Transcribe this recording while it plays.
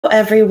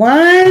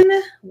everyone.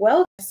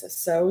 Welcome to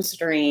Sew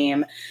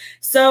Stream.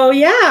 So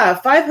yeah,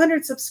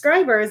 500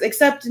 subscribers,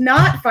 except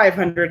not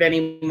 500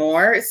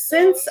 anymore.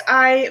 Since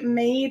I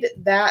made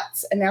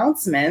that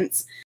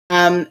announcement,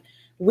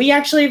 we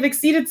actually have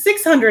exceeded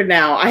 600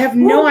 now. I have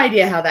no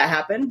idea how that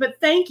happened, but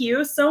thank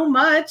you so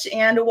much,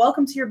 and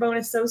welcome to your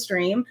bonus Sew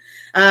Stream.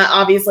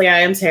 Obviously, I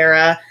am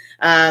Tara,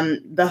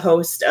 the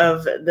host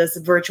of this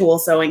virtual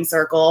sewing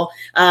circle.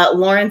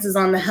 Lawrence is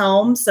on the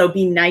helm, so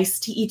be nice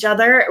to each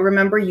other.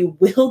 Remember, you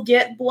will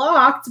get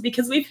blocked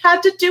because we've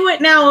had to do it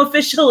now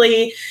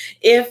officially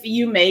if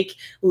you make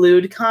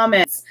lewd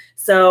comments.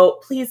 So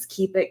please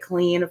keep it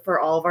clean for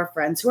all of our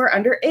friends who are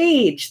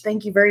underage.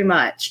 Thank you very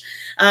much.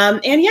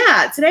 And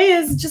yeah, today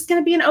is just going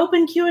to be an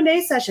open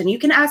Q&A session. You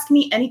can ask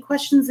me any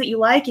questions that you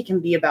like. It can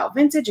be about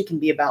vintage. It can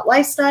be about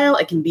lifestyle.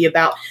 It can be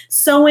about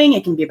sewing.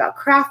 It can be about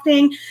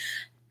crafting.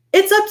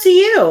 It's up to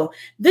you.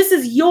 This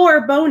is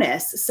your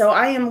bonus, so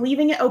I am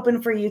leaving it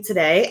open for you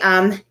today.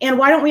 And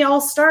why don't we all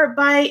start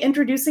by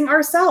introducing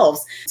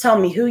ourselves? Tell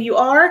me who you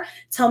are,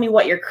 tell me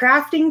what you're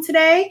crafting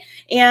today,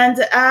 and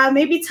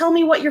maybe tell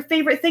me what your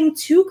favorite thing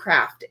to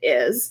craft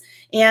is.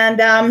 And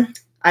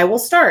I will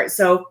start.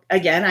 So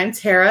again, I'm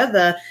Tara,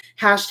 the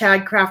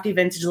hashtag crafty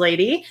vintage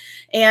lady,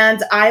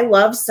 and I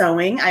love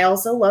sewing. I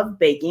also love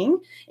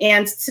baking.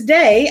 And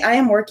today I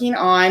am working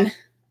on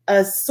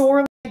a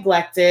sorely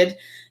neglected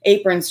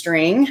apron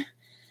string.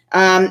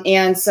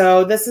 And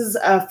so this is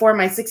for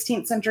my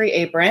 16th century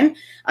apron.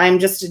 I'm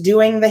just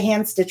doing the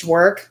hand stitch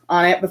work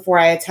on it before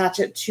I attach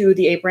it to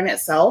the apron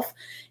itself.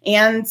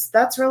 And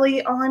that's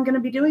really all I'm going to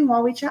be doing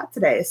while we chat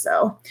today.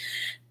 So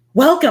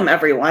welcome,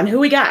 everyone. Who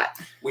we got?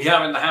 We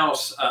have in the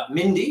house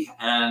Mindy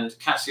and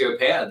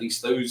Cassiopeia. At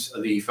least those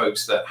are the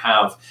folks that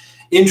have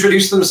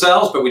introduced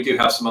themselves, but we do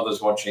have some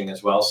others watching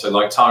as well. So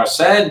like Tara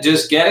said,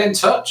 just get in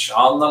touch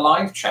on the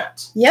live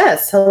chat.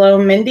 Yes. Hello,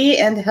 Mindy,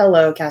 and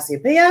hello,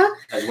 Cassiopeia.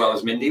 As well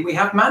as Mindy, we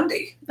have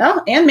Mandy.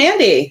 Oh, and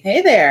Mandy.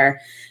 Hey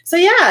there. So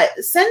yeah,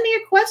 send me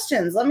your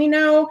questions. Let me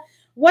know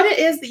what it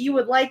is that you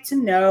would like to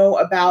know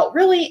about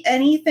really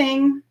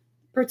anything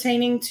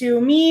pertaining to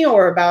me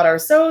or about our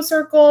sew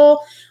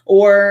circle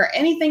or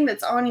anything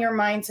that's on your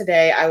mind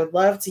today. I would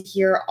love to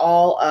hear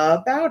all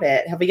about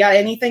it. Have we got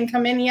anything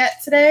come in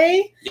yet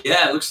today?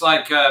 Yeah, it looks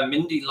like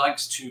Mindy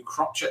likes to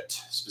crochet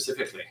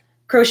specifically.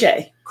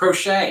 Crochet.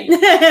 Crochet.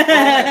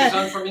 Because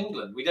I'm from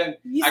England. We don't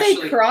You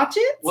actually say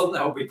crochet? Well,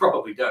 no, we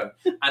probably don't.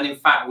 And in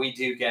fact, we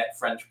do get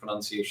French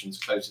pronunciations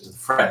closer to the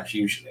French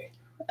usually.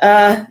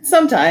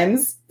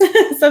 Sometimes.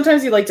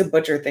 Sometimes you like to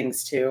butcher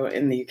things too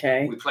in the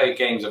UK. We play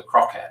games of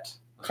croquet.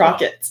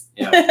 Crockett.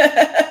 Well.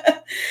 Yeah.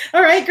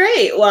 All right,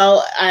 great.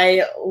 Well,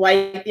 I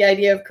like the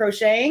idea of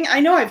crocheting. I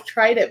know I've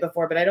tried it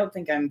before, but I don't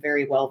think I'm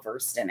very well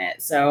versed in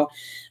it. So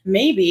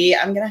maybe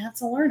I'm going to have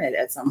to learn it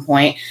at some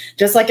point,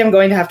 just like I'm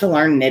going to have to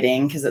learn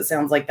knitting, because it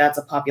sounds like that's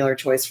a popular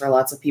choice for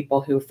lots of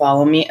people who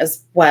follow me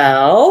as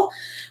well.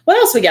 What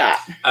else we got?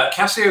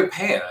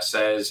 Cassiopeia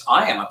says,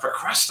 I am a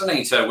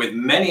procrastinator with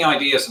many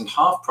ideas and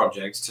half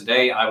projects.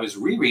 Today, I was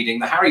rereading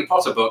the Harry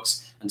Potter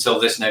books until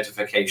this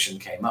notification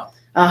came up.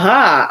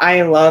 Aha,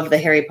 I love the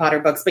Harry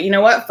Potter books. But you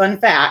know what? Fun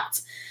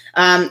fact.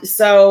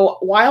 So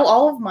while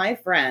all of my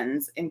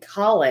friends in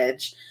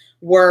college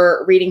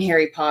were reading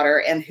Harry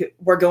Potter and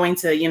were going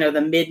to, you know, the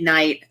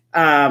midnight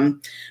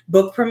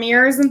book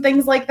premieres and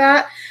things like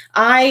that,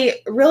 I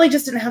really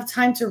just didn't have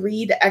time to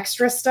read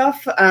extra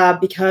stuff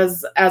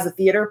because as a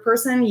theater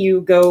person,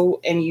 you go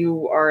and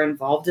you are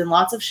involved in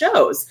lots of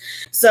shows.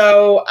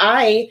 So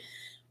I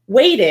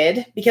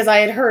waited because I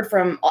had heard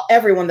from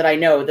everyone that I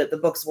know that the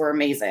books were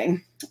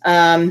amazing.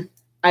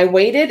 I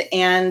waited,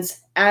 and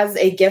as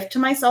a gift to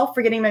myself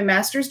for getting my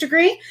master's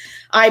degree,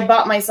 I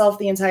bought myself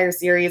the entire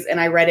series,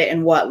 and I read it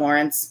in what,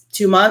 Lawrence?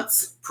 2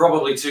 months?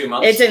 Probably 2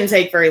 months. It didn't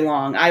take very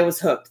long. I was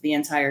hooked the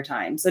entire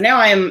time. So now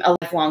I am a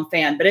lifelong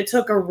fan, but it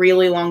took a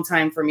really long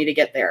time for me to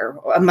get there,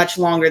 much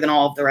longer than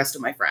all of the rest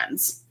of my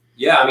friends.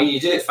 Yeah, I mean, you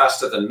did it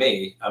faster than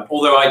me,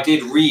 although I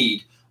did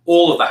read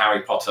all of the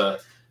Harry Potter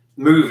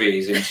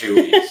movies in 2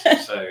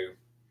 weeks.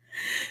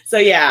 So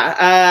yeah,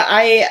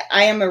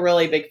 I am a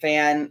really big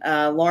fan.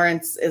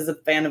 Lawrence is a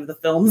fan of the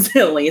films,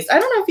 at least. I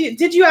don't know if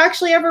did you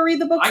actually ever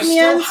read the books in the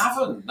end? I still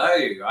haven't.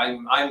 No,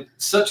 I'm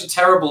such a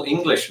terrible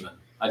Englishman.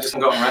 I just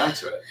haven't gotten around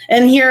to it.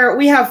 And here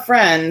we have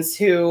friends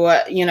who,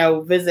 you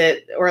know,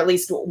 visit, or at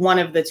least one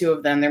of the two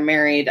of them, they're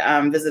married,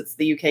 visits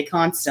the UK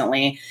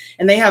constantly.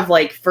 And they have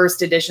like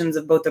first editions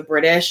of both the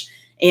British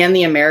and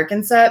the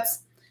American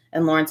sets.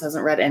 And Lawrence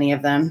hasn't read any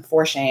of them.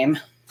 For shame.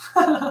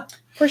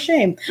 For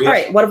shame. All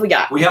right, what have we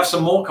got? We have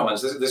some more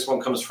comments. This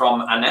one comes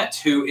from Annette,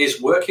 who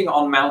is working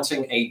on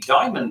mounting a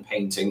diamond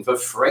painting for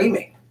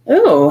framing.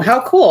 Ooh,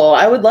 how cool.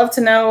 I would love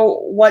to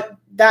know what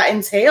that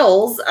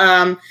entails.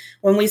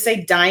 When we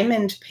say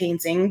diamond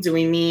painting, do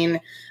we mean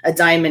a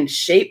diamond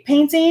shape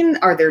painting?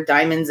 Are there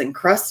diamonds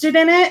encrusted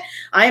in it?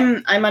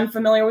 I'm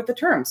unfamiliar with the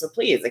term, so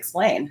please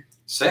explain.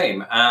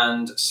 Same.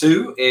 And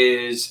Sue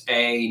is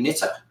a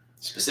knitter,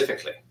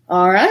 specifically.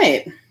 All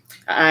right.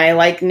 I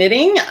like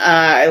knitting.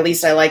 At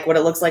least I like what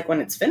it looks like when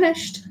it's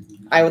finished.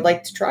 I would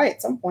like to try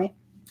at some point.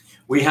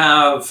 We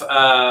have,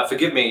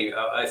 forgive me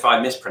if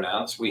I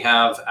mispronounce, we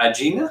have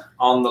Agina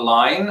on the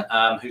line,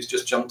 who's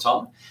just jumped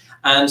on.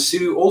 And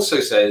Sue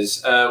also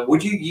says,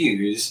 would you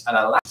use an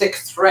elastic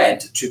thread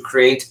to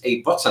create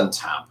a button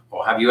tab,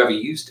 or have you ever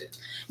used it?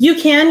 You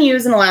can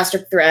use an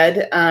elastic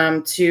thread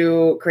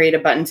to create a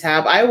button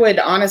tab. I would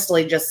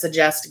honestly just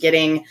suggest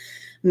getting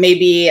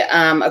maybe a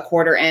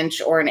 1/4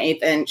 inch or an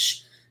 1/8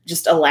 inch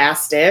just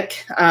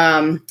elastic.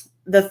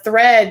 The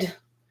thread,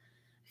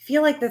 I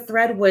feel like the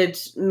thread would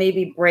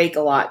maybe break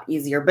a lot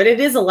easier, but it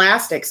is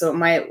elastic, so it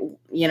might,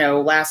 you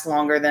know, last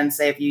longer than,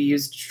 say, if you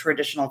used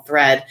traditional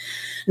thread.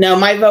 No,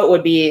 my vote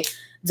would be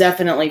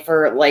definitely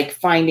for like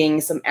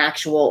finding some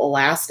actual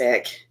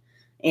elastic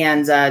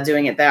and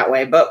doing it that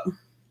way. But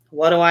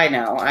what do I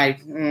know?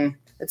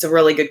 It's a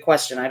really good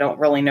question. I don't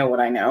really know what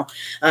I know.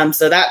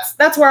 So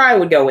that's where I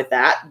would go with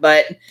that.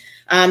 But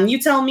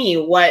you tell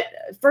me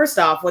first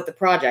off, what the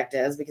project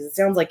is, because it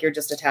sounds like you're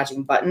just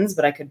attaching buttons,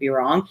 but I could be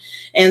wrong.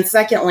 And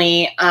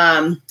secondly,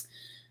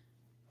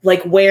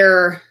 like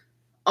where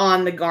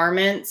on the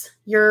garment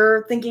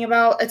you're thinking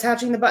about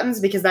attaching the buttons,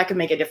 because that could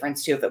make a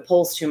difference too. If it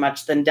pulls too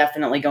much, then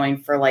definitely going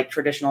for like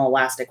traditional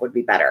elastic would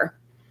be better.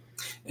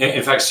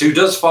 In fact, Sue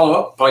does follow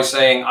up by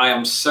saying, I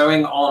am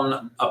sewing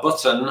on a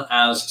button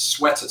as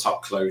sweater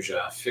top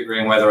closure,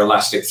 figuring whether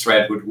elastic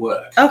thread would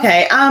work.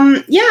 Okay.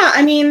 Yeah,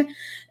 I mean,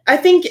 I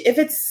think if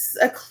it's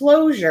a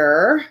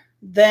closure,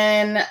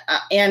 then,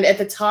 and at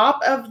the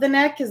top of the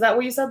neck, is that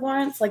what you said,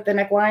 Lawrence? Like the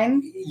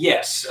neckline?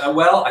 Yes.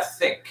 Well, I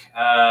think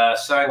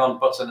sewing on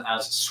button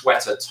as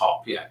sweater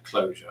top, yeah,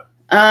 closure.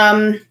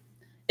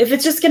 If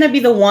it's just going to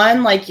be the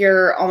one, like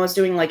you're almost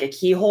doing like a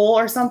keyhole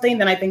or something,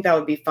 then I think that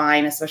would be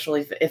fine,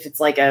 especially if it's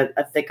like a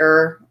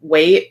thicker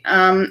weight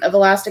of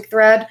elastic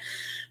thread.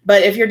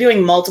 But if you're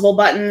doing multiple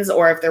buttons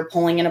or if they're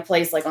pulling in a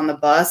place like on the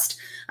bust,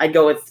 I'd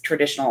go with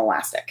traditional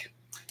elastic.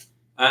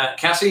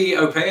 Cassie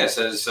Opea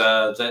says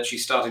that she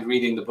started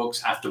reading the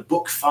books after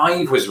book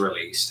 5 was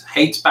released.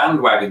 Hates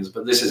bandwagons,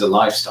 but this is a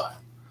lifestyle.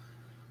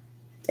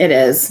 It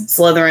is.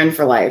 Slytherin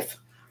for life.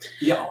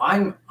 Yeah,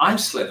 I'm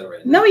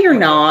Slytherin. No, you're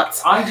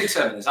not. I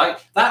determine this.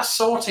 That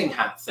sorting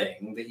hat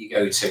thing that you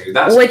go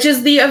to, which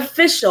is the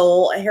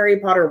official Harry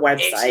Potter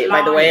website,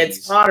 by the way.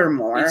 It's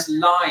Pottermore. It's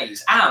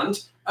lies, and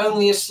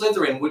only a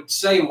Slytherin would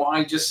say what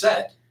I just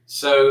said.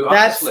 So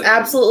that's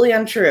absolutely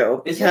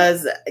untrue,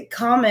 because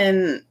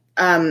common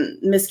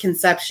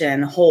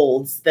misconception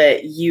holds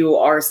that you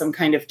are some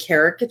kind of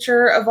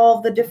caricature of all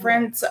the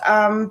different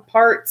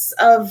parts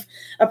of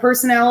a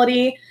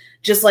personality,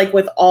 just like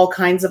with all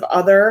kinds of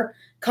other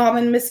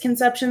common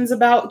misconceptions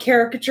about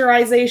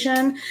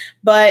caricaturization.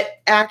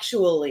 But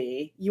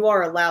actually, you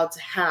are allowed to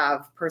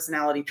have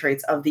personality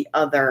traits of the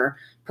other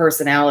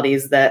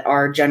personalities that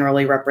are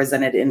generally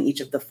represented in each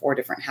of the 4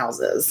 different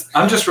houses.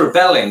 I'm just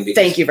rebelling. Because,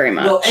 thank you very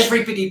much. Well,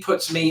 everybody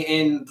puts me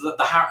in the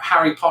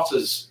Harry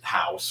Potter's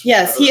house.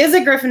 Yes, he is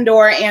a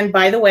Gryffindor. And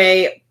by the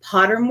way,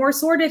 Pottermore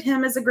sorted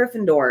him as a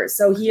Gryffindor.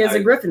 So he is a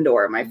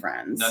Gryffindor, my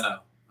friends. No.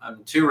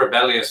 I'm too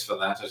rebellious for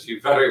that, as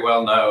you very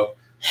well know.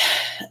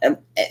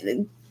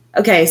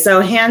 Okay,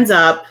 so hands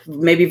up,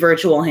 maybe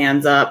virtual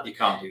hands up. You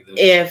can't do this.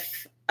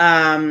 If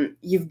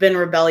you've been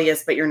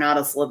rebellious, but you're not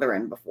a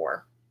Slytherin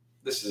before.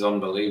 This is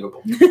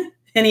unbelievable.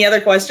 Any other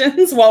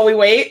questions while we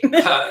wait?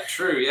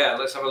 True, yeah.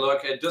 Let's have a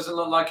look. It doesn't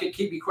look like it.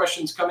 Keep your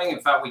questions coming.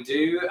 In fact, we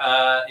do.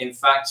 In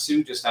fact,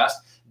 Sue just asked,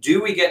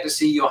 do we get to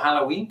see your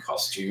Halloween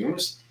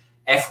costumes?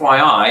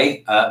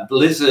 FYI,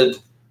 Blizzard,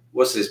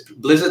 what's this?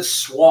 Blizzard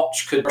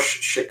Swatch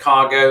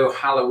Chicago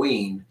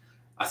Halloween.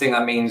 I think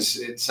that means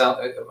it's.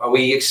 Are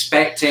we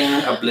expecting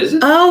a blizzard?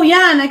 Oh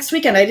yeah, next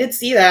weekend. I did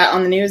see that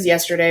on the news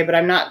yesterday, but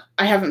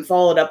I haven't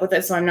followed up with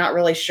it, so I'm not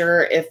really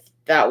sure if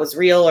that was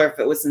real or if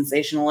it was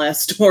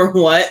sensationalist or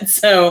what.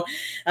 So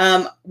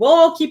we'll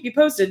all keep you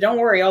posted. Don't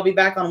worry, I'll be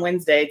back on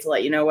Wednesday to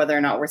let you know whether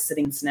or not we're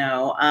sitting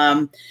snow.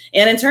 And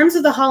in terms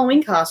of the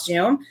Halloween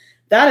costume,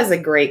 that is a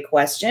great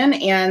question.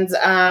 And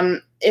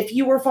if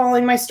you were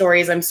following my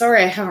stories, I'm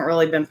sorry I haven't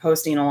really been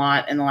posting a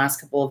lot in the last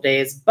couple of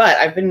days, but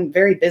I've been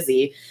very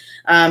busy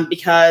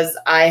because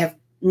I have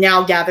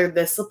now gathered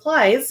the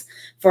supplies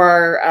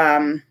for,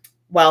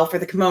 for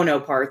the kimono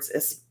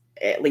parts,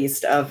 at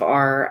least, of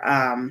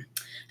our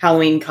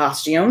Halloween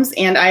costumes.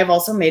 And I have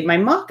also made my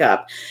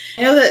mock-up.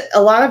 I know that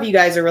a lot of you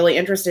guys are really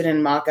interested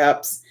in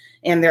mock-ups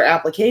and their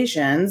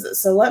applications.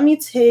 So let me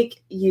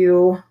take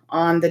you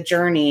on the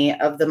journey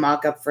of the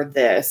mock-up for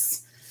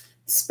this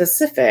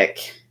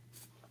specific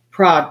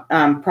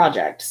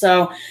project.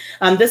 So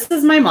this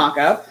is my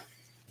mock-up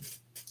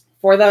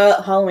for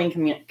the Halloween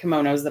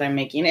kimonos that I'm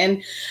making.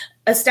 And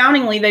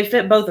astoundingly, they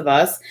fit both of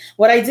us.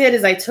 What I did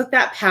is I took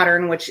that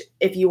pattern, which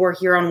if you were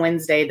here on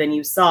Wednesday, then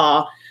you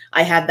saw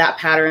I had that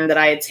pattern that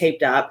I had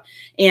taped up,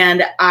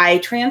 and I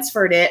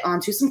transferred it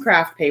onto some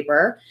craft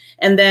paper.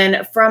 And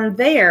then from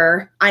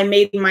there, I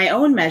made my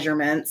own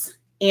measurements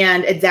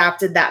and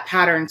adapted that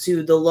pattern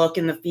to the look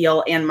and the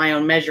feel and my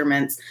own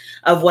measurements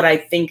of what I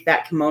think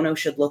that kimono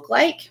should look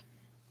like.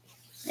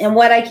 And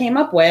what I came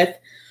up with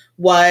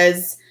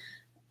was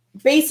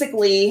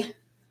basically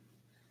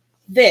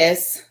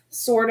this.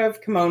 sort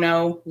of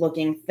kimono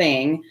looking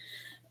thing.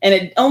 And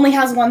it only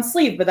has one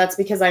sleeve, but that's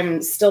because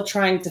I'm still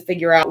trying to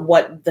figure out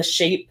what the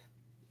shape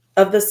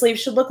of the sleeve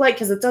should look like,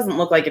 because it doesn't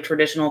look like a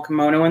traditional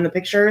kimono in the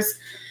pictures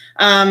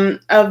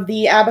of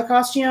the ABBA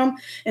costume.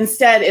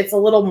 Instead, it's a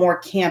little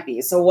more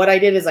campy. So what I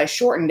did is I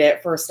shortened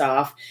it first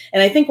off.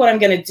 And I think what I'm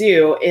going to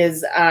do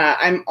is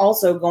I'm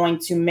also going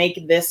to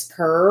make this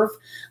curve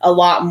a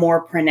lot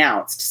more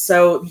pronounced.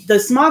 So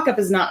this mock-up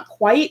is not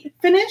quite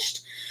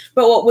finished,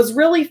 but what was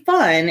really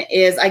fun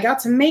is I got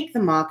to make the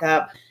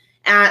mock-up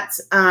at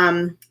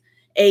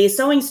a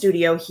sewing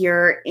studio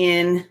here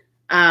in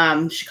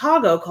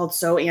Chicago called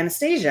Sew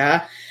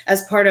Anastasia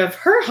as part of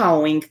her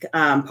Halloween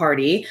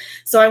party.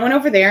 So I went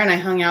over there and I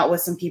hung out with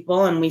some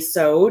people and we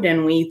sewed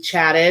and we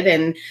chatted.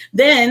 And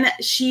then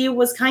she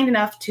was kind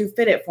enough to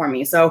fit it for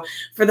me. So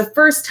for the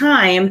first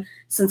time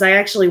since I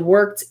actually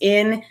worked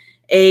in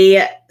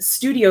a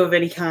studio of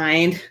any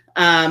kind,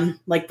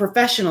 like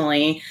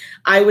professionally,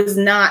 I was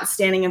not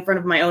standing in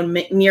front of my own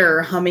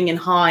mirror, humming and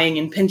hawing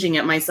and pinching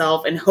at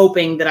myself and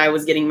hoping that I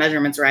was getting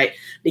measurements right,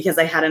 because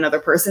I had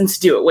another person to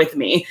do it with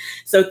me.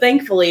 So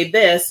thankfully,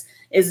 this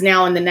is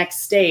now in the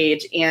next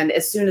stage. And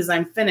as soon as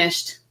I'm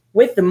finished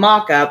with the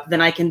mock-up,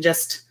 then I can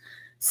just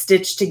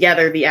stitch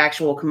together the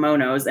actual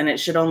kimonos, and it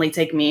should only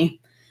take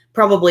me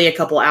probably a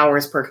couple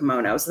hours per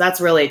kimono. So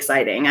that's really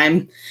exciting.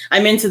 I'm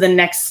into the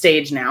next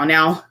stage now.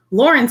 Now,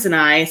 Lawrence and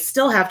I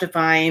still have to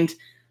find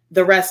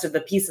the rest of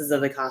the pieces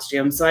of the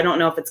costume. So I don't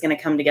know if it's going to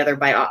come together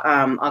by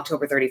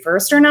October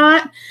 31st or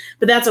not,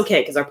 but that's okay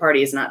because our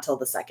party is not till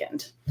the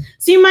 2nd.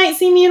 So you might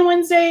see me on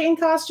Wednesday in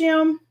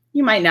costume.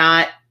 You might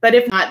not, but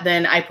if not,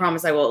 then I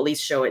promise I will at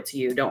least show it to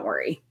you. Don't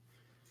worry.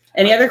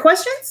 Any other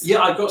questions? Yeah,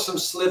 I've got some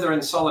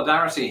Slytherin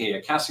solidarity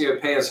here.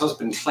 Cassiopeia's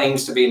husband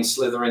claims to be in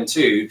Slytherin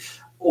too,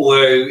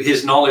 although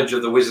his knowledge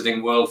of the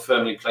wizarding world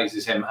firmly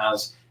places him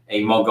as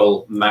a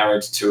muggle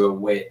married to a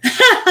witch.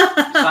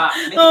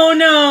 Oh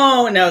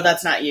no,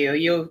 that's not you.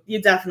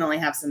 You definitely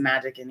have some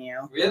magic in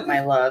you. Really? My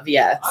love,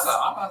 yes.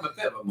 I'm a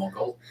bit of a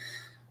muggle.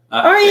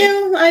 Are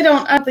you? I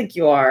don't think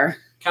you are.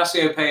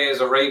 Cassiopeia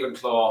is a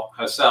Ravenclaw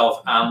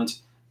herself, and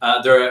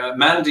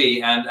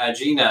Mandy and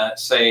Gina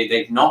say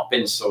they've not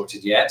been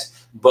sorted yet,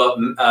 but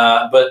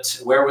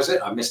where was it?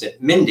 I missed it.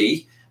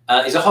 Mindy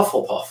is a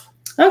Hufflepuff.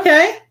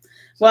 Okay.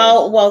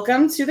 Well,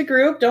 welcome to the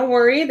group. Don't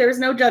worry. There's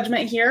no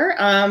judgment here.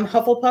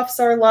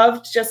 Hufflepuffs are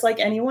loved just like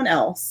anyone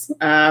else.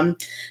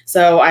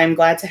 So I'm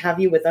glad to have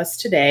you with us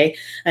today.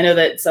 I know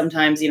that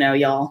sometimes,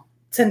 y'all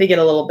tend to get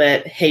a little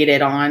bit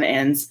hated on,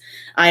 and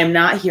I am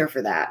not here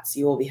for that. So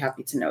you will be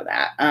happy to know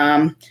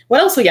that. What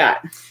else we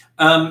got?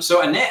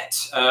 So Annette,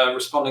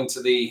 responding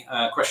to the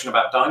question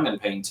about diamond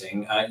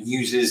painting,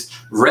 uses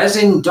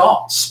resin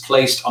dots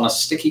placed on a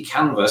sticky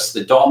canvas.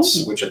 The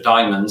dots, which are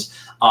diamonds,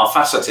 are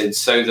faceted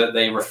so that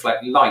they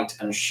reflect light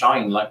and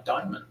shine like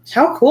diamonds.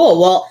 How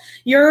cool. Well,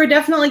 you're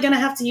definitely going to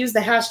have to use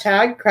the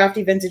hashtag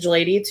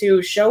 #CraftyVintageLady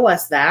to show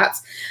us that.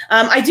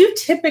 I do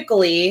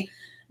typically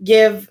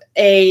give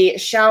a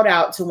shout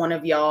out to one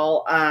of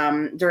y'all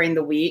during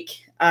the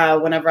week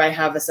whenever I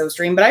have a sew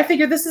stream, but I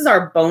figure this is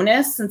our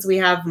bonus since we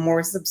have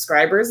more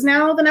subscribers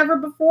now than ever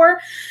before.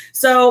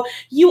 So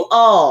you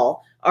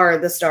all are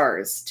the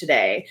stars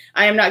today.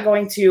 I am not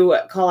going to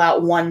call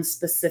out one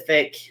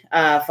specific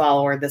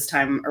follower this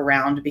time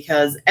around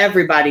because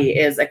everybody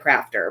is a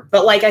crafter.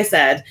 But like I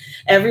said,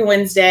 every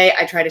Wednesday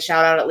I try to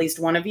shout out at least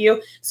one of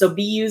you. So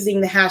be using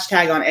the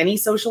hashtag on any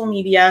social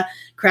media,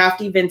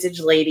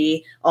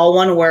 #CraftyVintageLady, all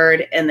one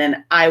word, and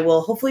then I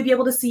will hopefully be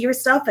able to see your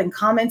stuff and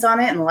comment on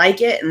it and like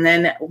it, and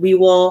then we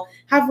will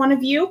have one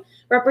of you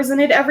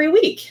represented every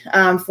week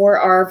for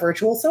our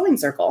virtual sewing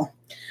circle.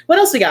 What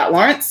else we got,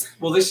 Lawrence?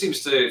 Well, this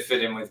seems to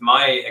fit in with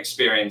my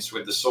experience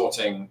with the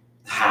sorting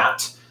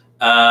hat.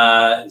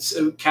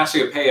 So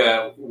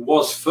Cassiopeia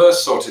was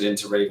first sorted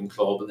into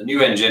Ravenclaw, but the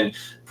new engine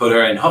put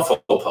her in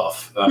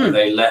Hufflepuff.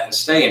 They let her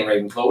stay in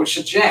Ravenclaw, which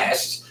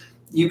suggests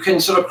you can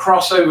sort of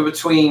cross over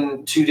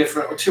between two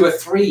or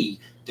three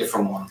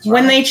different ones. Right?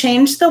 When they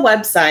changed the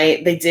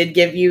website, they did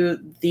give you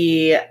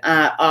the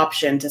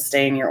option to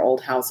stay in your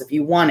old house if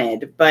you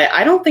wanted, but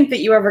I don't think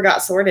that you ever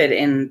got sorted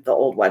in the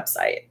old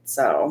website.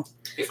 So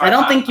I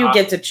don't think you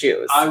get to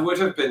choose. I would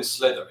have been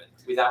Slytherin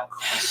without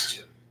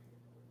question.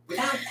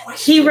 Without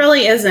question. He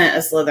really isn't a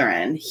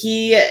Slytherin.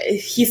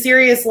 He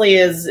seriously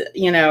is,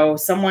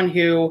 someone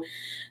who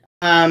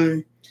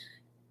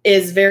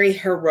is very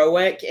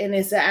heroic in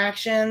his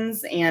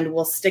actions and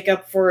will stick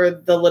up for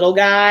the little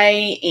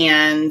guy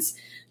and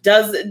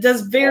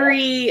does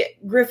very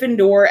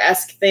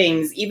Gryffindor-esque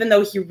things, even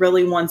though he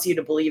really wants you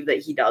to believe that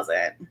he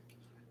doesn't.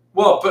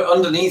 Well, but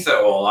underneath it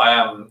all, I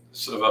am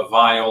sort of a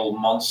vile,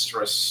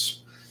 monstrous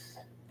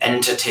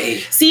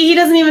entity. See, he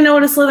doesn't even know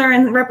what a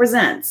Slytherin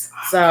represents.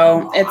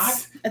 So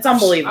it's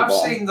unbelievable.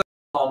 I've seen the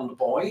blonde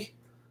boy,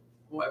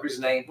 whatever his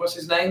name. What's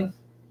his name?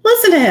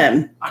 Listen to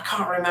him. I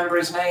can't remember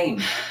his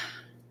name.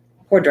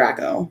 Poor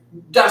Draco.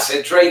 That's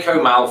it,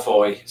 Draco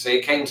Malfoy. See,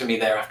 it came to me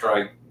there after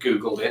I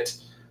Googled it.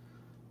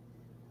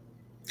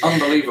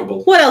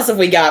 Unbelievable. What else have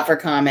we got for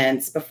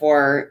comments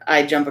before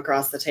I jump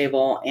across the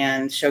table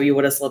and show you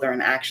what a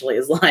Slytherin actually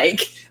is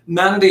like?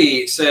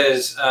 Mandy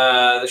says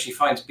that she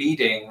finds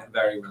beading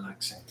very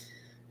relaxing.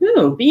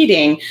 Ooh,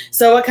 beading.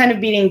 So what kind of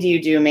beading do you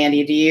do,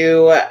 Mandy? Do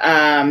you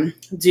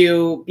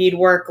do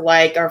beadwork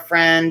like our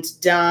friend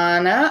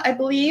Donna, I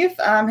believe,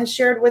 has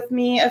shared with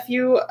me a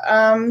few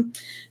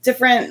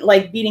different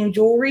like beading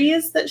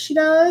jewelries that she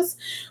does?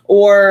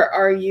 Or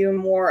are you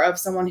more of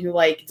someone who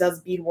like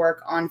does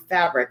beadwork on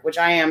fabric, which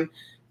I am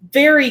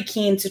very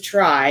keen to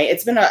try.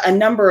 It's been a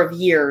number of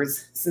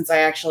years since I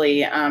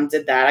actually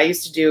did that. I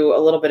used to do a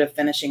little bit of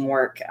finishing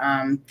work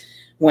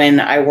when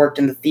I worked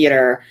in the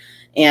theater.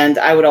 And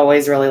I would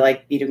always really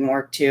like beading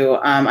work too.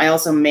 I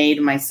also made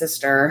my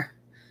sister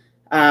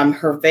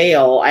her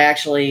veil. I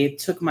actually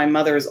took my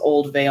mother's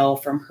old veil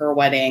from her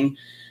wedding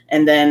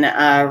and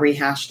then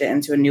rehashed it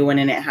into a new one.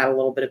 And it had a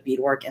little bit of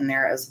beadwork in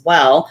there as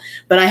well.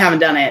 But I haven't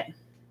done it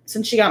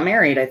since she got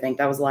married. I think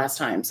that was the last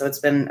time. So it's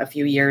been a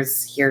few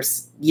years here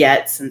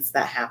yet since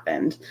that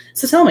happened.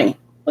 So tell me,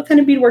 what kind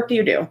of beadwork do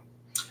you do?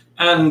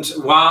 And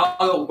while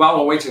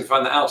we're waiting to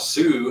find that out,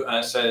 Sue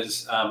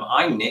says,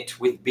 I knit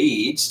with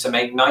beads to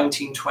make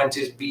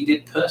 1920s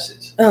beaded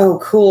purses. Oh,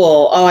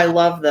 cool. Oh, I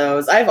love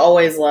those. I've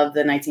always loved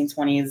the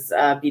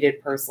 1920s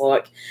beaded purse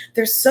look.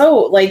 They're so,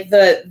 like,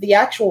 the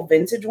actual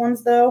vintage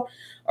ones, though,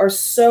 are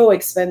so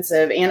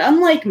expensive. And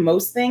unlike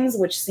most things,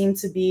 which seem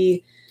to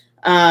be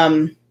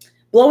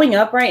blowing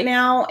up right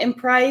now in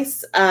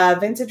price,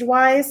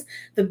 vintage-wise,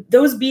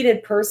 those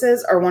beaded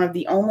purses are one of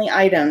the only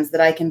items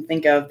that I can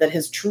think of that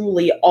has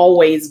truly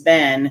always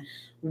been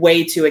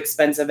way too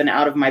expensive and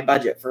out of my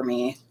budget for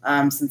me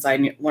since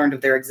I learned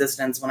of their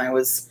existence when I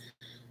was,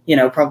 you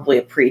know, probably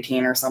a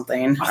preteen or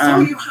something. I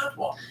thought you had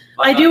one.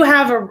 I do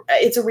have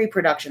it's a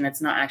reproduction.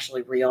 It's not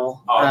actually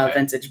real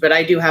vintage, but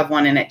I do have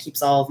one and it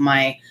keeps all of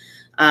my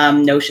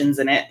notions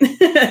in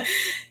it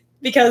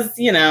because,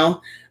 you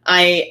know,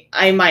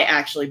 I might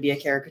actually be a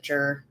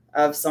caricature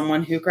of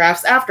someone who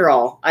crafts after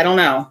all. I don't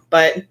know.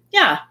 But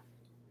yeah.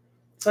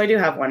 So I do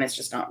have one. It's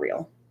just not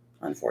real,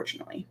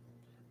 unfortunately.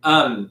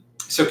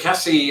 So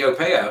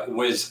Cassiopeia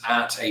was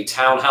at a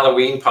town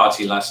Halloween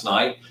party last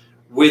night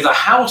with a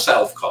house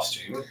elf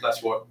costume.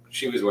 That's what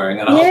she was wearing.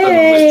 And her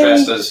husband was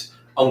dressed as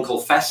Uncle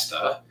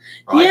Fester.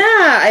 Right?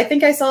 Yeah, I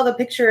think I saw the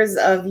pictures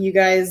of you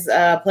guys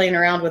playing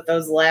around with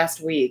those last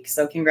week.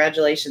 So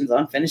congratulations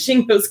on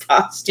finishing those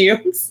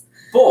costumes.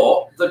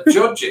 But the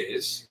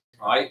judges,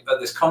 right, at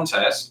this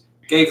contest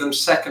gave them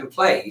second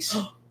place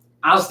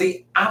as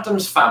the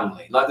Addams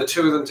family, like the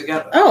two of them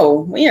together.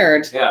 Oh,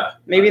 weird. Yeah.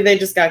 Maybe they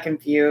just got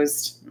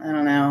confused. I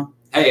don't know.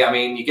 Hey, I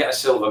mean, you get a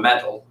silver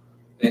medal.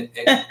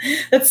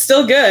 That's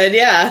still good.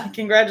 Yeah.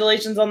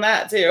 Congratulations on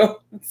that, too.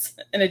 It's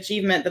an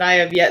achievement that I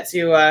have yet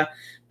to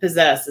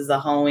possess as a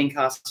Halloween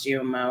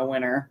costume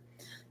winner.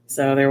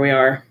 So there we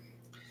are.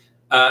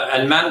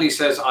 And Mandy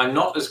says, I'm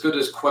not as good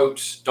as,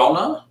 quote,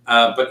 Donna,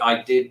 but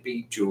I did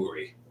beat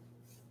jewelry.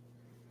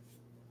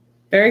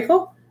 Very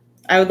cool.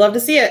 I would love to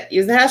see it.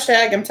 Use the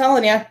hashtag. I'm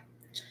telling you.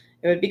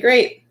 It would be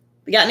great.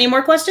 We got any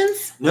more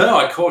questions? No,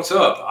 I caught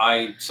up.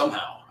 I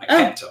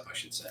kept up, I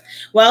should say.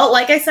 Well,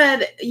 like I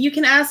said, you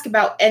can ask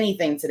about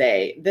anything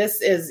today.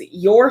 This is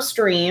your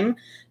stream,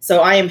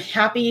 so I am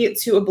happy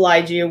to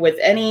oblige you with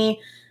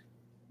any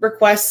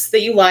requests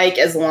that you like,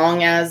 as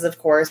long as, of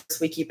course,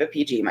 we keep it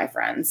PG, my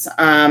friends.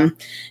 And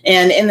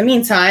in the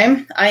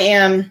meantime, I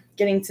am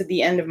getting to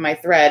the end of my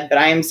thread, but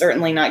I am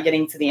certainly not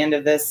getting to the end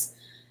of this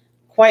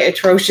quite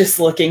atrocious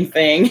looking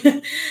thing.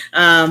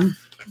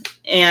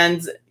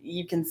 And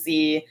you can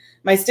see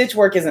my stitch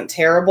work isn't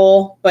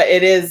terrible, but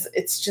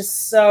it's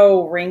just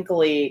so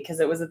wrinkly because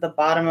it was at the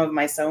bottom of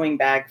my sewing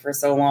bag for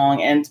so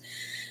long. And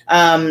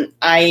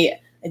I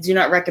do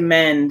not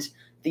recommend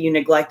that you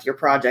neglect your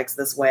projects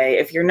this way.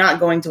 If you're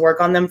not going to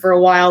work on them for a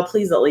while,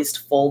 please at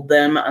least fold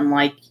them,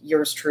 unlike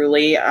yours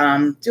truly.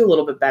 Do a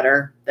little bit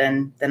better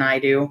than I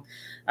do.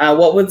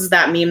 What was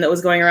that meme that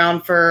was going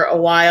around for a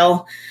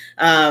while?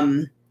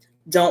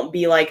 Don't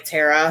be like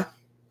Tara.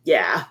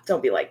 Yeah,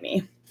 don't be like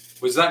me.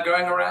 Was that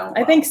going around?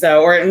 I think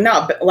so. Or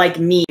not like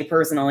me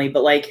personally,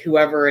 but like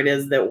whoever it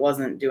is that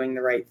wasn't doing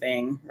the right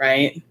thing,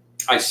 right?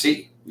 I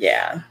see.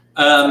 Yeah.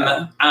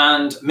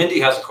 And Mindy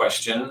has a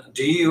question.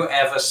 Do you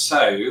ever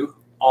sew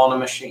on a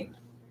machine?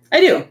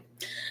 I do.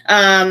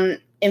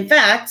 In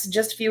fact,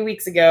 just a few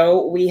weeks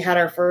ago, we had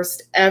our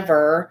first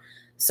ever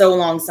Sew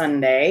Along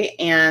Sunday,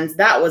 and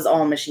that was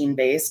all machine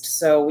based.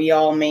 So we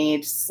all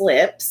made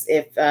slips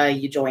if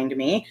you joined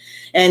me,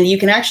 and you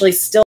can actually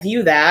still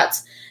view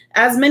that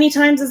as many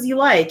times as you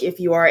like if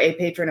you are a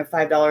patron of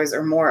 $5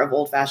 or more of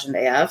Old Fashioned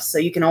AF. So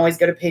you can always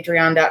go to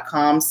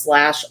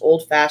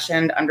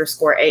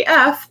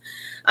patreon.com/oldfashioned_AF.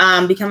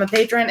 Become a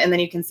patron, and then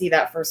you can see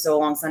that for Sew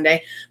Along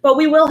Sunday. But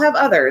we will have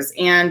others,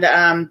 and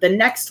the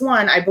next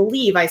one, I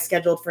believe, I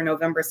scheduled for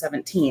November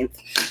 17th.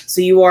 So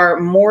you are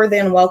more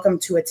than welcome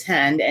to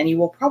attend, and you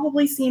will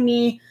probably see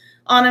me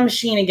on a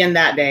machine again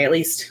that day, at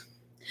least.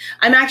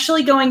 I'm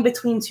actually going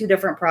between two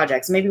different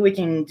projects. Maybe we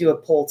can do a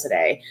poll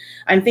today.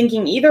 I'm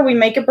thinking either we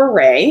make a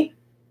beret,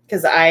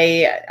 because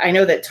I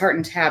know that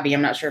Tartan Tabby,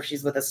 I'm not sure if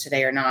she's with us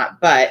today or not,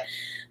 but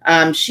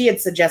she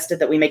had suggested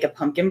that we make a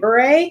pumpkin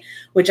beret,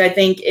 which I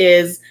think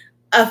is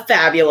a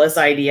fabulous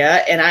idea.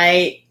 And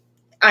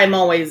I'm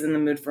always in the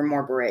mood for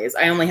more berets.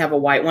 I only have a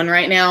white one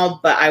right now,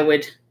 but I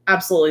would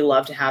absolutely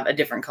love to have a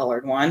different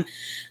colored one.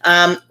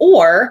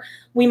 Or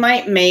we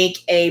might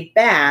make a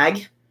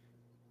bag,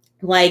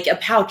 like a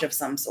pouch of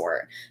some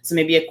sort. So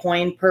maybe a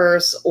coin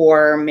purse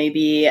or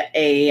maybe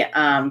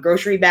a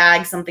grocery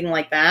bag, something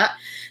like that.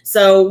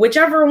 So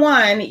whichever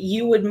one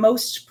you would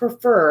most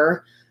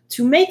prefer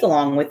to make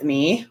along with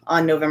me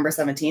on November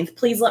 17th,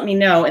 please let me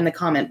know in the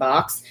comment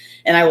box,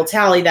 and I will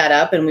tally that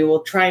up and we will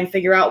try and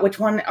figure out which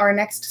one our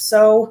next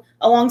Sew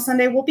Along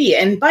Sunday will be.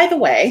 And by the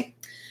way,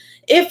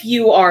 if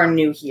you are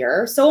new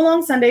here, Sew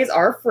Along Sundays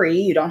are free.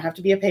 You don't have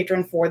to be a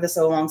patron for the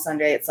Sew Along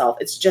Sunday itself.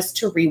 It's just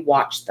to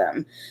rewatch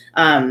them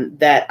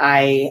that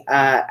I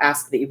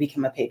ask that you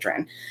become a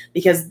patron,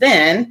 because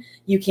then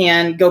you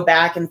can go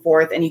back and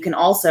forth and you can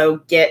also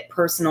get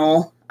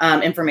personal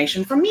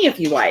information from me if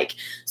you like.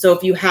 So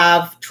if you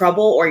have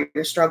trouble or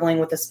you're struggling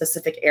with a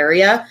specific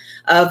area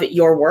of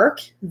your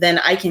work, then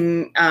I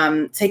can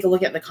take a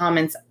look at the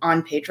comments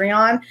on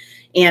Patreon,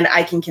 and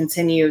I can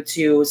continue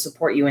to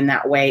support you in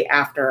that way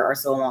after our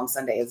Sew Along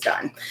Sunday is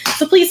done.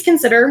 So please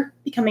consider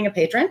becoming a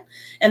patron,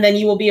 and then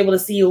you will be able to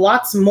see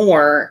lots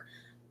more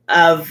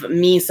of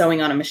me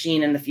sewing on a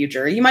machine in the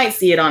future. You might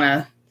see it on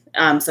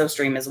a sew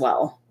stream as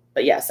well.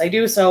 But yes, I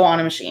do sew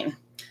on a machine.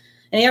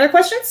 Any other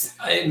questions?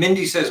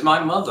 Mindy says,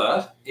 my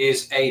mother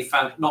is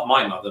not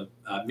my mother,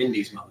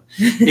 Mindy's mother,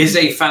 is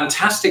a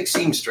fantastic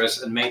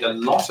seamstress and made a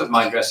lot of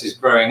my dresses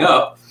growing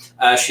up.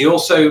 She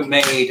also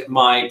made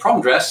my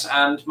prom dress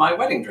and my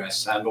wedding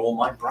dress and all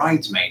my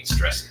bridesmaids'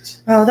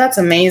 dresses. Oh, that's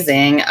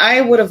amazing. I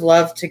would have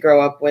loved to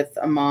grow up with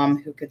a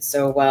mom who could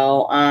sew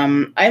well.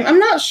 I'm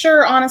not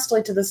sure,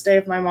 honestly, to this day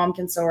if my mom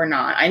can sew or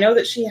not. I know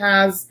that she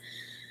has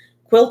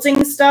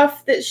quilting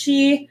stuff that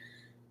she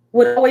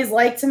would always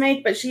like to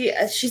make, but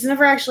she's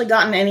never actually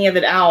gotten any of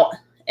it out.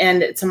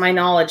 And to my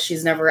knowledge,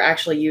 she's never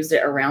actually used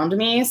it around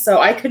me.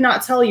 So I could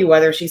not tell you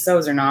whether she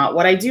sews or not.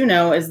 What I do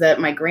know is that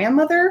my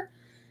grandmother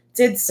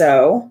did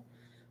sew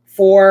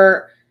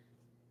for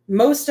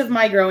most of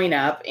my growing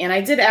up. And I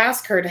did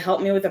ask her to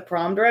help me with a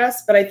prom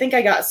dress, but I think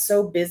I got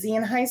so busy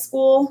in high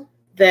school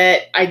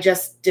that I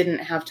just didn't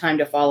have time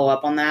to follow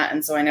up on that.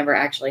 And so I never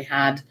actually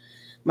had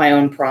my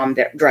own prom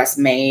dress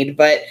made.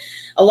 But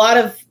a lot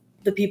of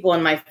the people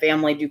in my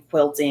family do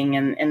quilting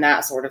and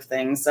that sort of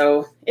thing.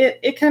 So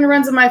it kind of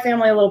runs in my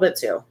family a little bit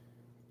too.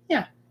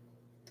 Yeah.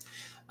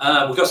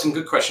 We've got some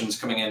good questions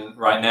coming in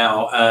right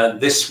now.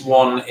 This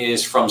one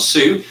is from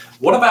Sue.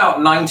 What about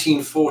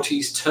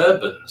 1940s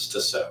turbans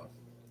to sew?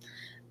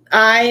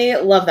 I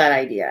love that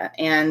idea.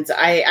 And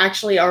I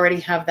actually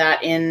already have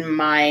that in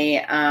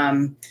my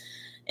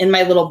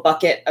little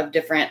bucket of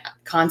different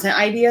content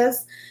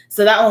ideas.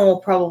 So that one will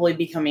probably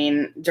be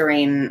coming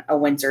during a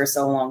winter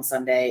Sew Along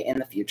Sunday in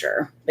the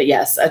future. But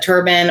yes, a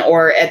turban,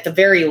 or at the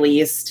very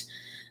least,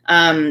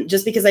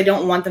 just because I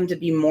don't want them to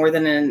be more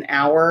than an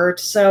hour or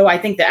so. I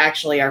think that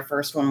actually our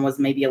first one was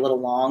maybe a little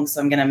long. So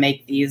I'm going to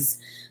make these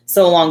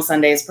Sew Along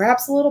Sundays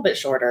perhaps a little bit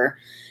shorter.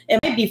 It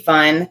might be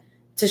fun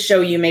to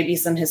show you maybe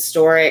some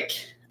historic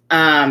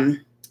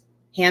hand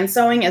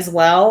sewing as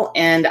well.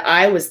 And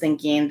I was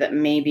thinking that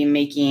maybe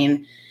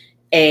making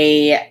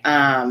a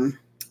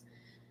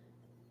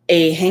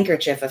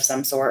handkerchief of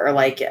some sort, or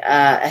like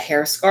a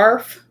hair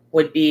scarf,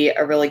 would be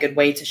a really good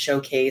way to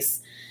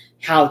showcase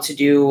how to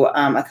do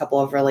a couple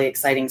of really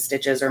exciting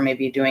stitches, or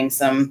maybe doing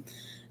some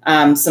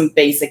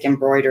basic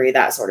embroidery,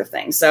 that sort of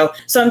thing. So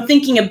I'm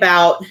thinking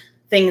about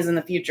things in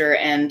the future,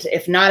 and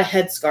if not a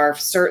headscarf,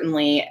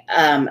 certainly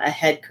a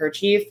head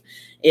kerchief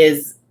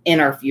is in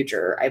our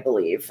future, I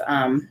believe.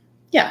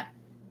 Yeah.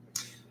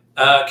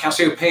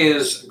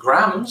 Cassiopeia's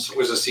Grams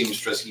was a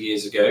seamstress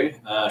years ago.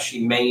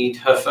 She made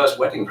her first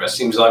wedding dress.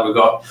 Seems like we've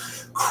got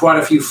quite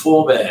a few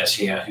forebears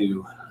here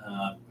who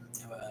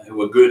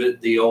were good at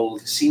the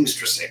old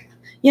seamstressing.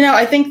 You know,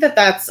 I think that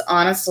that's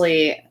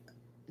honestly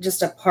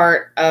just a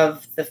part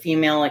of the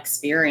female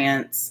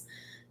experience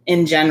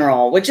in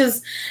general,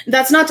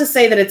 that's not to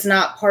say that it's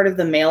not part of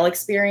the male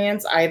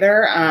experience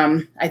either.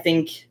 I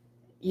think,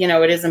 you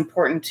know, it is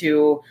important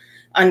to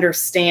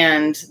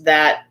understand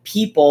that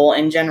people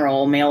in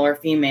general, male or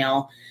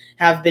female,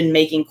 have been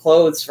making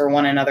clothes for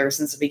one another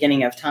since the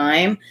beginning of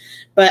time.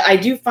 But I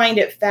do find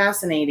it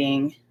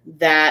fascinating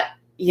that,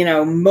 you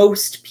know,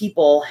 most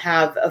people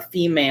have a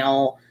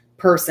female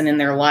person in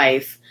their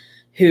life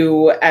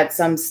who at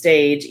some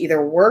stage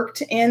either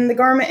worked in the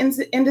garment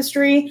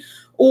industry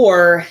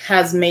or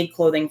has made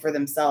clothing for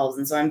themselves.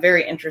 And so I'm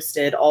very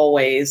interested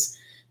always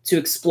to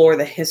explore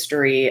the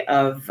history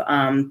of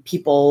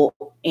people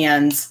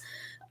and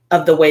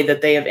of the way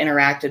that they have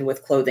interacted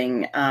with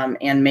clothing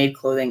and made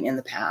clothing in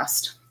the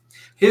past.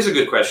 Here's a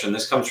good question.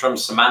 This comes from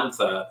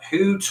Samantha.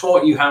 Who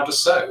taught you how to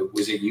sew?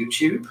 Was it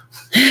YouTube?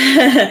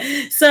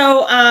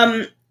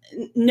 So,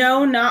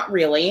 no, not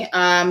really.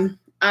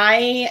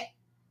 I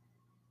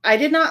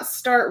did not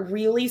start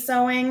really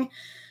sewing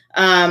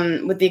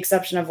with the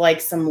exception of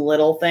like some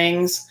little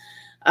things,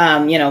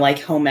 you know, like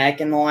home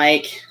ec and the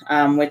like,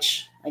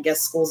 which I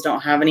guess schools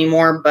don't have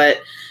anymore, but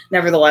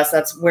nevertheless,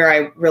 that's where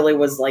I really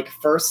was like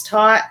first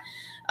taught,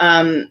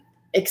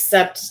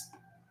 except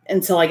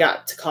until I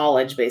got to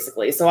college,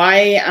 basically. So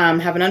I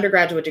have an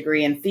undergraduate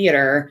degree in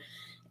theater,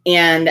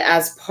 and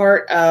as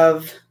part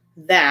of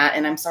that,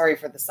 and I'm sorry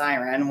for the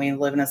siren, we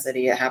live in a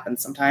city, it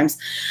happens sometimes,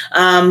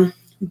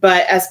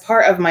 but as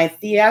part of my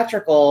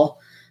theatrical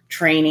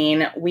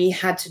training, we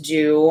had to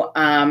do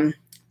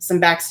some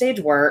backstage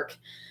work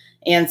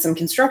and some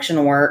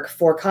construction work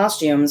for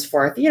costumes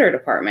for our theater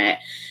department.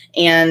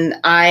 And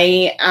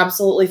I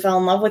absolutely fell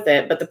in love with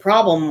it. But the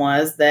problem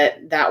was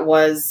that that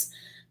was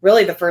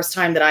really the first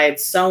time that I had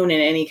sewn in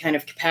any kind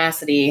of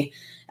capacity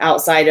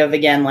outside of,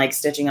 again, like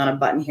stitching on a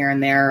button here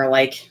and there, or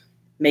like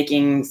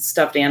making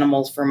stuffed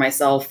animals for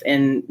myself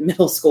in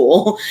middle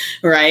school,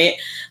 right?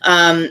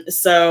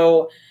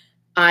 So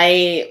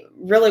I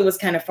really was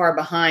kind of far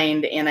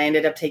behind, and I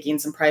ended up taking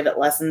some private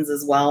lessons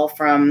as well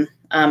from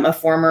a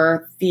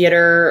former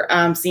theater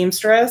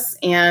seamstress,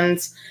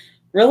 and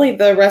really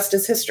the rest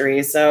is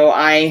history. So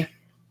I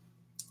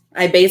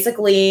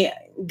basically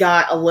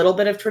got a little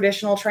bit of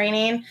traditional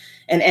training,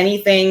 and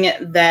anything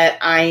that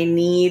I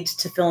need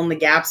to fill in the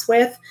gaps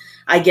with,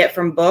 I get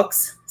from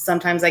books.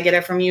 Sometimes I get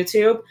it from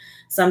YouTube.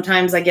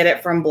 Sometimes I get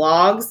it from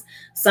blogs.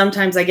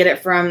 Sometimes I get it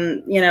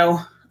from, you know,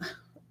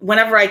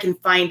 whenever I can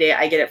find it,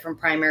 I get it from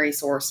primary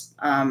source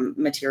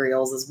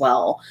materials as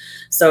well.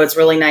 So it's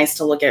really nice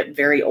to look at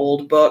very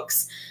old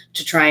books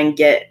to try and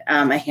get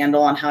a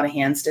handle on how to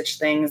hand stitch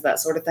things, that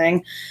sort of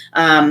thing.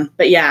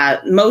 But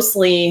yeah,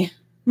 mostly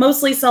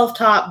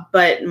self-taught,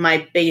 but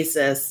my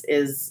basis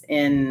is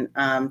in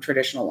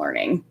traditional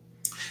learning.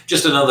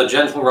 Just another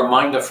gentle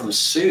reminder from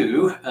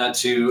Sue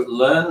to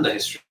learn the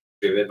history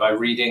of it by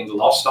reading The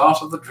Lost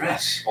Art of the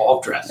Dress, or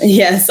of Dress.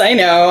 Yes, I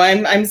know.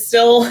 I'm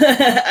still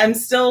I'm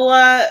still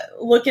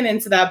looking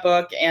into that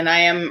book, and I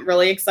am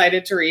really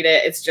excited to read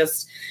it. It's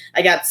just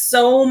I got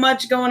so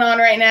much going on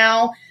right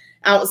now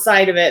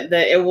outside of it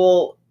that it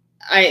will.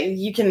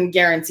 You can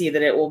guarantee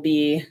that it will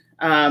be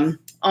on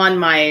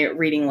my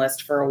reading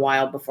list for a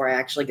while before I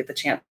actually get the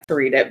chance to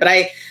read it. But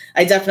I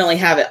definitely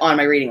have it on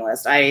my reading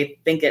list. I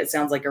think it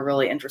sounds like a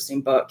really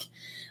interesting book,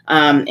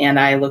 and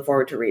I look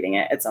forward to reading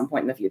it at some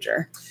point in the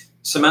future.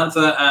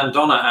 Samantha and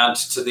Donna add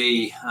to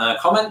the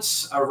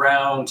comments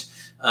around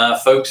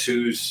folks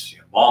whose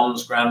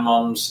moms,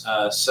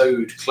 grandmoms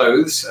sewed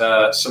clothes.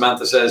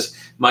 Samantha says,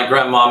 my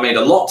grandma made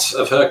a lot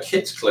of her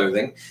kids'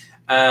 clothing,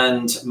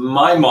 and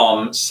my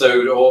mom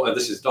sewed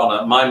this is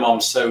Donna, my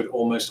mom sewed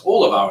almost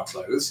all of our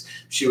clothes.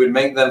 She would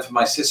make them for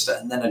my sister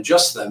and then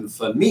adjust them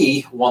for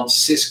me once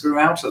sis grew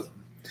out of them.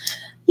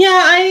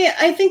 Yeah,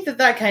 I think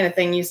that kind of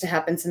thing used to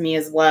happen to me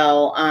as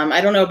well. I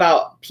don't know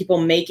about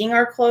people making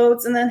our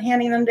clothes and then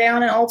handing them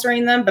down and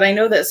altering them, but I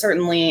know that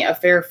certainly a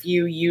fair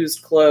few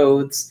used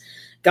clothes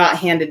got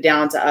handed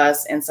down to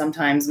us, and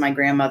sometimes my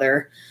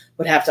grandmother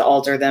would have to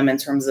alter them in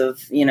terms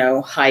of, you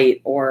know,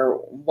 height or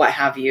what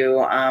have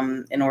you,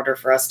 in order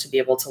for us to be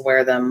able to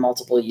wear them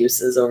multiple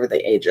uses over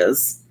the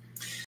ages.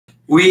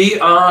 We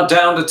are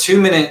down to 2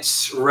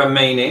 minutes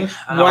remaining.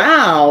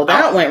 Wow,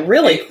 that went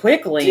really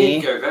quickly.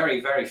 It did go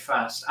very, very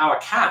fast. Our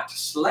cat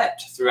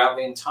slept throughout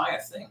the entire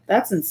thing.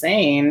 That's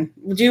insane.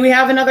 Do we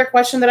have another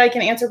question that I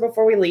can answer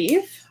before we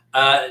leave?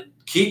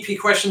 Keep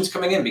your questions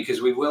coming in,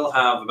 because we will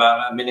have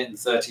about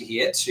 1:30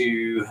 here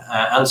to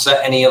answer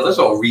any others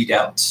or read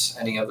out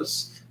any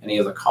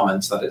other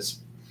comments, that is.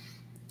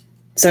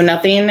 So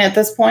nothing at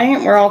this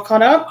point? We're all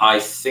caught up? I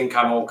think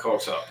I'm all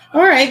caught up.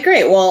 All right,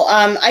 great. Well,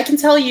 I can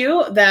tell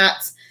you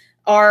that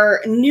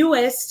our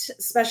newest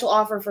special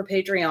offer for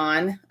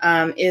Patreon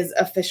is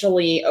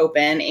officially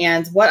open.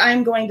 And what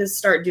I'm going to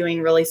start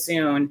doing really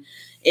soon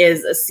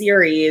is a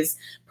series,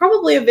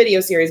 probably a video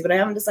series, but I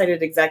haven't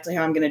decided exactly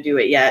how I'm going to do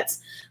it yet,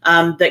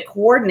 that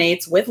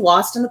coordinates with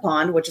Lost in the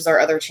Pond, which is our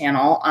other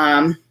channel.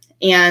 And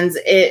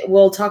it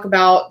will talk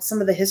about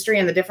some of the history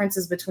and the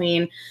differences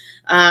between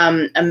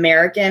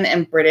American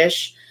and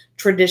British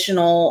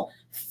traditional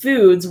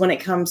foods when it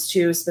comes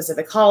to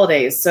specific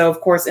holidays. So,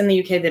 of course, in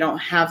the UK, they don't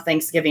have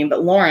Thanksgiving,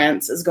 but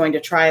Lawrence is going to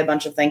try a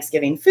bunch of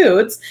Thanksgiving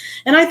foods.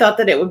 And I thought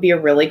that it would be a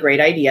really great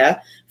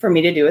idea for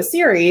me to do a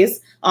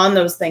series on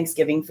those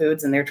Thanksgiving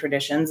foods and their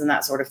traditions and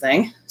that sort of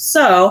thing.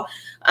 So,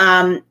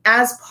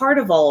 as part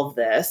of all of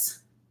this,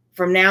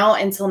 from now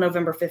until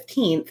November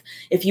 15th,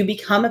 if you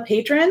become a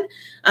patron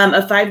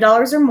of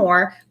 $5 or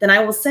more, then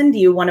I will send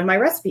you one of my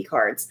recipe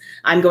cards.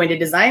 I'm going to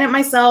design it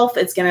myself.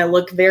 It's going to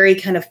look very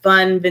kind of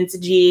fun,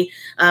 vintagey,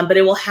 but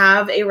it will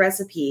have a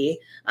recipe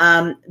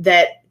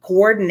that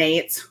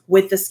coordinates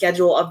with the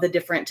schedule of the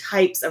different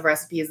types of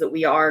recipes that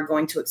we are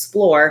going to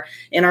explore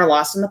in our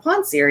Lost in the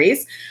Pond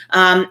series,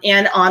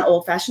 and on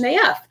Old Fashioned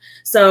AF.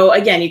 So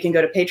again, you can go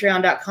to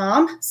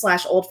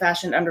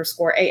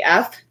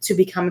patreon.com/oldfashioned_AF to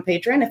become a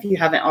patron if you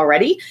haven't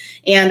already.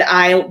 And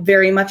I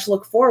very much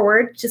look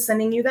forward to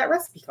sending you that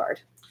recipe card.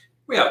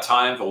 We have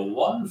time for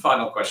one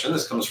final question.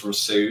 This comes from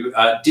Sue.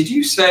 Did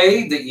you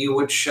say that you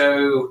would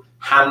show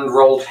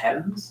hand-rolled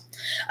hens?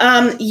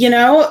 You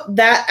know,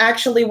 that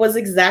actually was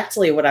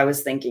exactly what I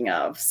was thinking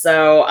of.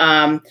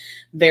 So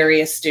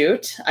very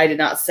astute. I did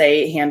not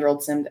say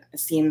hand-rolled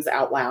seams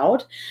out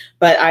loud,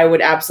 but I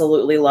would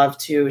absolutely love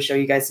to show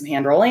you guys some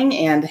hand rolling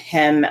and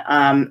hem,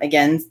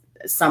 again,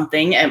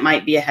 something. It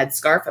might be a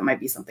headscarf. It might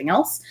be something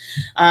else.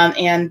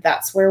 And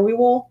that's where we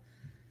will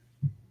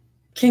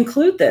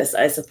conclude this,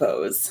 I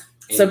suppose.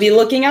 So be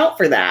looking out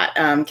for that,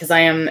 because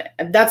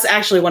that's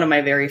actually one of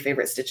my very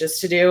favorite stitches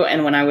to do.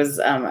 And when I was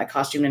a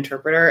costume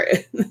interpreter,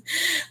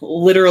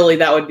 literally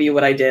that would be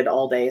what I did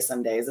all day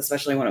some days,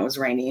 especially when it was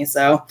rainy.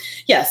 So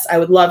yes, I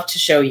would love to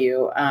show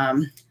you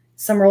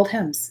some rolled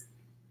hems.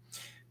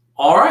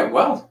 All right,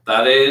 well,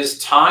 that is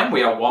time.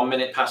 We are 1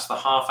 minute past the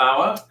half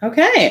hour.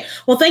 Okay.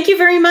 Well, thank you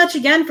very much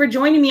again for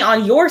joining me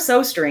on your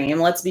sew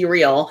stream. Let's be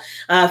real.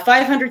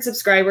 500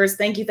 subscribers.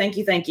 Thank you, thank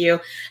you, thank you.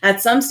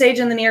 At some stage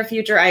in the near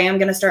future, I am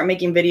going to start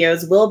making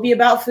videos. Will it be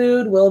about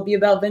food? Will it be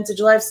about vintage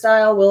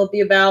lifestyle? Will it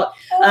be about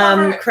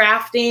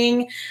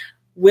crafting?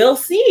 We'll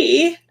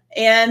see.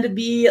 And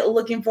be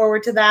looking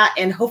forward to that.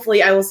 And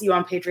hopefully I will see you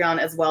on Patreon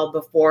as well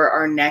before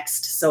our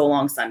next Sew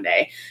Along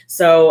Sunday.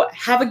 So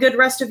have a good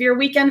rest of your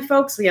weekend,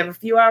 folks. We have a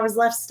few hours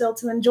left still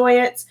to enjoy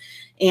it.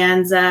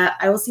 And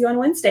I will see you on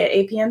Wednesday at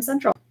 8 p.m.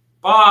 Central.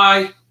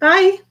 Bye.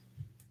 Bye.